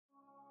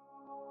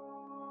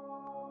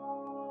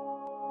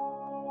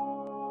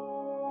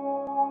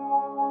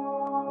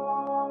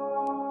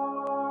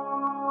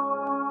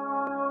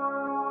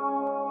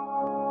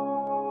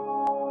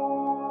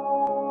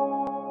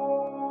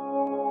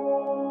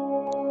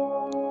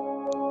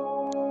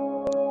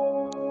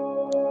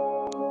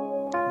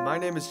My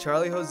name is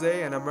Charlie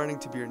Jose, and I'm running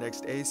to be your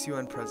next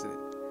ASUN President.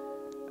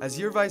 As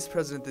your Vice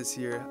President this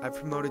year, I've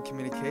promoted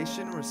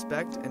communication,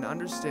 respect, and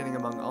understanding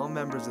among all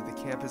members of the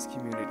campus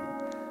community.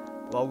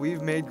 While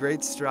we've made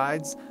great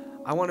strides,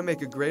 I want to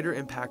make a greater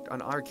impact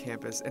on our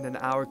campus and in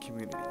our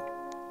community.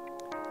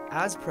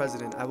 As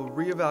President, I will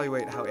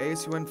reevaluate how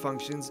ASUN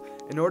functions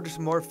in order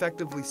to more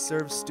effectively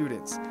serve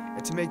students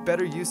and to make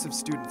better use of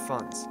student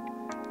funds.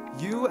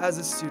 You, as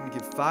a student,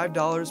 give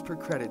 $5 per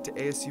credit to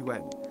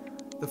ASUN.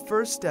 The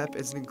first step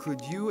is to include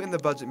you in the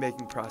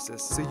budget-making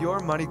process so your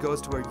money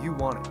goes to where you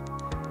want it.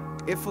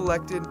 If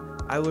elected,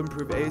 I will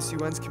improve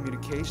ASUN's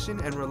communication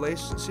and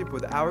relationship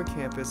with our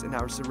campus and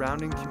our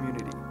surrounding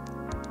community.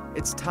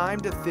 It's time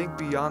to think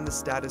beyond the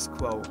status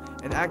quo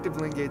and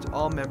actively engage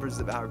all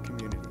members of our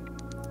community,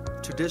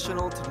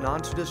 traditional to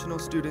non-traditional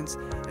students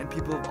and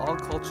people of all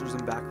cultures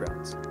and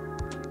backgrounds.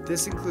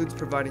 This includes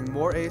providing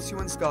more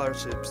ASUN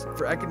scholarships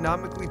for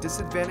economically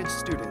disadvantaged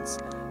students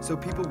so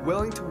people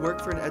willing to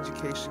work for an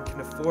education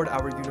can afford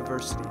our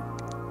university.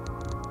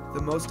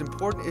 The most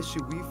important issue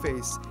we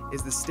face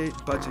is the state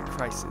budget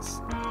crisis.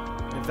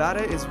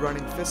 Nevada is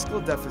running fiscal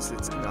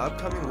deficits in the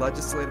upcoming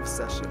legislative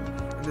session,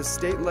 and the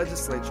state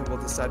legislature will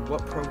decide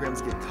what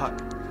programs get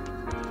cut.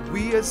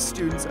 We as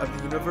students of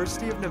the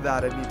University of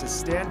Nevada need to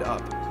stand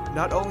up,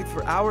 not only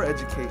for our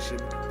education,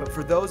 but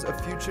for those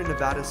of future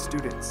Nevada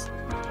students.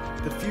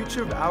 The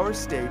future of our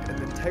state and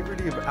the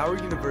integrity of our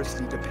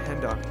university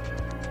depend on it.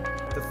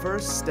 The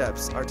first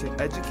steps are to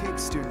educate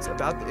students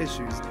about the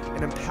issues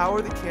and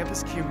empower the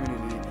campus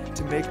community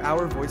to make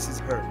our voices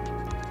heard.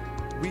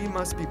 We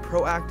must be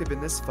proactive in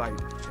this fight,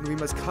 and we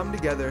must come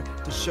together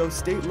to show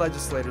state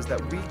legislators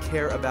that we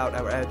care about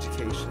our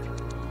education,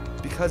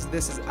 because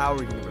this is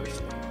our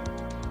university.